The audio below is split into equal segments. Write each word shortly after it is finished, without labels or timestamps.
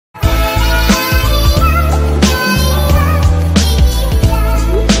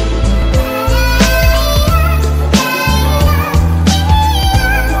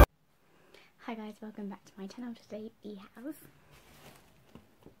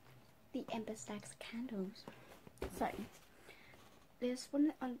Ember Stag's candles. So there's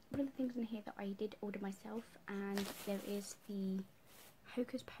one of the things in here that I did order myself, and there is the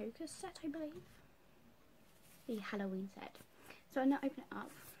Hocus Pocus set, I believe, the Halloween set. So I'm going to open it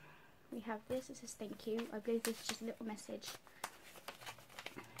up. We have this. It says thank you. I believe this is just a little message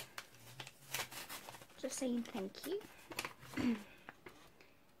just saying thank you.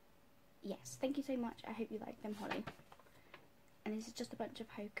 Yes, thank you so much. I hope you like them, Holly. And this is just a bunch of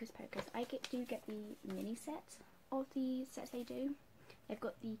Hocus Pocus. I do get the mini set of the sets they do. They've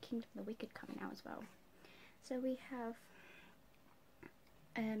got the Kingdom of the Wicked coming out as well. So we have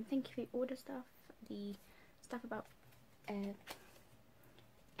thank you for your order stuff, the stuff about Ember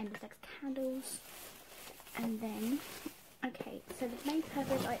Stag's candles, and then okay, so the main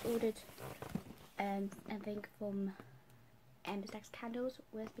purpose I ordered I think from Ember Stag's candles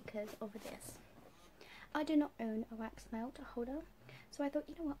was because of this. I do not own a wax melt holder, so I thought,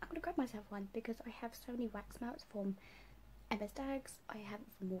 you know what, I'm going to grab myself one because I have so many wax melts from Ember Stag's. I have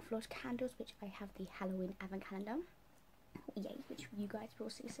from More Floss Candles, which I have the Halloween Advent Calendar, yay, which you guys will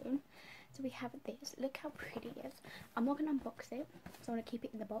see soon. So we have this. Look how pretty it is. I'm not going to unbox it, so I'm going to keep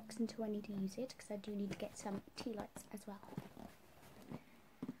it in the box until I need to use it, because I do need to get some tea lights as well.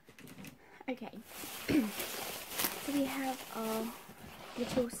 Okay, so we have our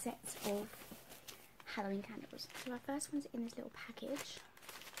little sets of Halloween candles. So our first one's in this little package.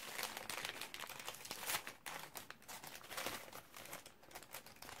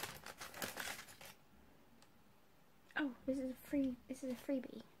 Oh, this is a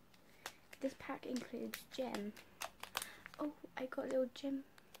freebie. This pack includes gem. Oh, I got a little gem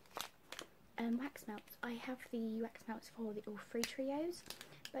wax melts. I have the wax melts for the all three trios,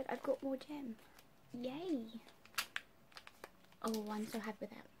 but I've got more gem. Yay! Oh, I'm so happy with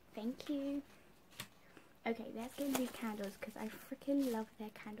that. Thank you. Okay, let's get into these candles because I freaking love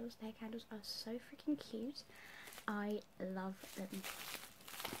their candles. Their candles are so freaking cute. I love them.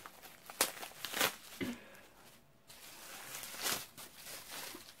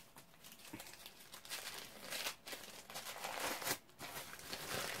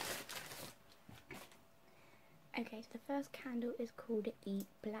 Okay, so the first candle is called the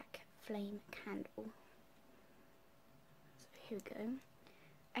Black Flame Candle. So here we go.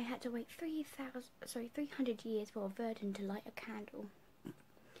 I had to wait 300 years for a virgin to light a candle.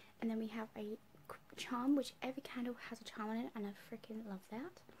 And then we have a charm, which every candle has a charm on it, and I freaking love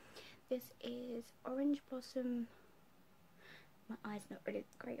that. This is Orange Blossom. My eye's not really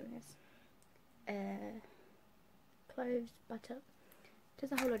great on this. Cloves, butter.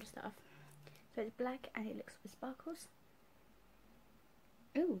 Just a whole lot of stuff. So it's black and it looks with sparkles.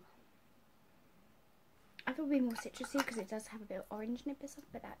 Ooh. I thought it would be more citrusy because it does have a bit of orange nip and stuff,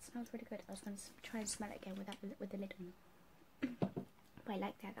 but that smells really good. I was going to try and smell it again with the lid on. But I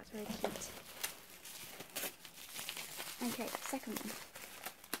like that. That's very cute. Okay, second one.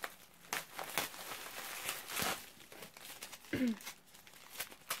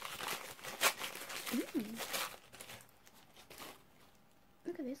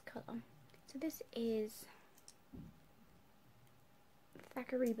 Look at this colour. So this is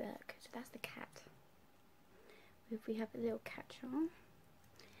Thackeray Binx. So that's the cat. If we have a little cat charm.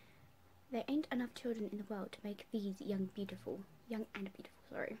 There ain't enough children in the world to make these young and beautiful,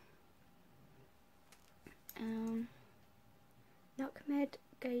 sorry. Nutmeg,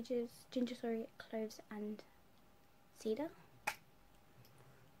 gauges, ginger, cloves and cedar. So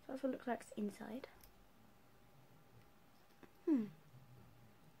that's what it looks like inside.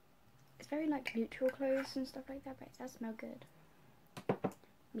 It's very like neutral clothes and stuff like that, but it does smell good.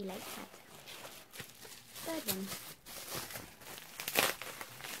 Me like that. Third one.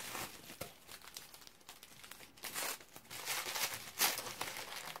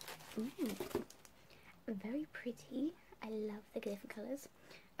 Ooh, very pretty. I love the different colours.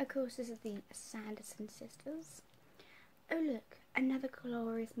 Of course, this is the Sanderson Sisters. Oh look, another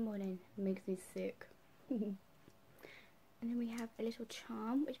glorious morning. Makes me sick. And then we have a little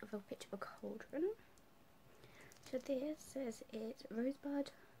charm, which of a picture of a cauldron. So this says it's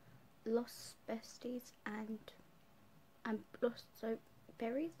rosebud, lost besties, and lost soap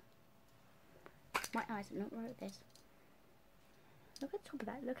berries. My eyes are not right with this. Look at the top of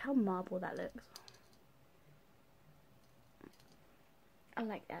that. Look how marble that looks. I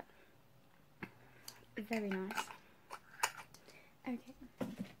like that. Very nice. Okay.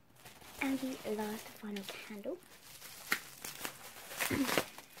 And the last final candle.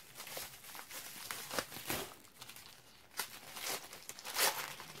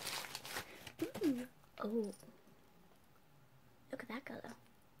 Oh, look at that colour.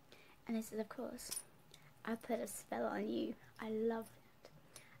 And this is, of course, I put a spell on you. I love it.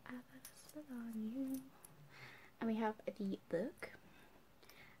 I put a spell on you. And we have the book.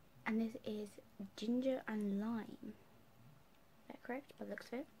 And this is ginger and lime. Is that correct? By the looks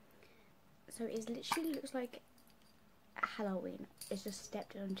of it. So it literally looks like Halloween. It's just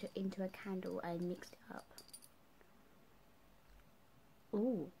stepped into a candle and mixed it up.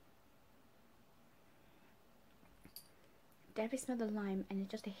 Ooh. Definitely smell the lime, and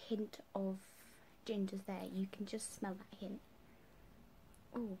it's just a hint of ginger's there. You can just smell that hint.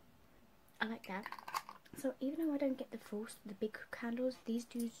 Ooh, I like that. So even though I don't get the big candles, these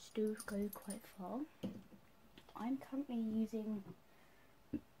do go quite far. I'm currently using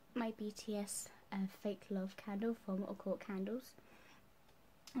my BTS fake love candle from Occult Candles.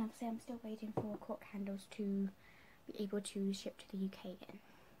 And obviously I'm still waiting for Occult Candles to be able to ship to the UK again.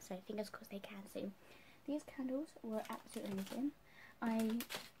 So fingers crossed they can soon. These candles were absolutely amazing. I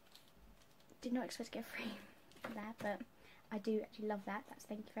did not expect to get free for that, but I do actually love that.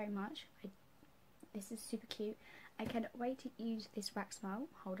 Thank you very much. This is super cute. I cannot wait to use this wax smile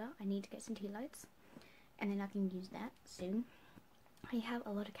holder. I need to get some tea lights, and then I can use that soon. I have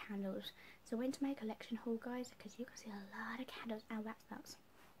a lot of candles, so I went to my collection haul, guys, because you can see a lot of candles and wax smells.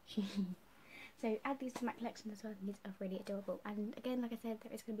 So add these to my collection as well. These are really adorable. And again, like I said,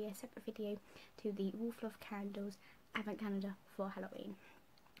 there is going to be a separate video to the Wolf Love Candles Advent Calendar for Halloween,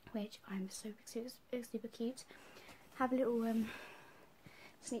 which I'm so super cute. Have a little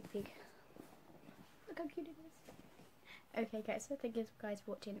sneak peek. Look how cute it is. Okay guys, so thank you guys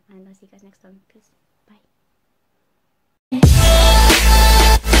for watching, and I'll see you guys next time. Peace.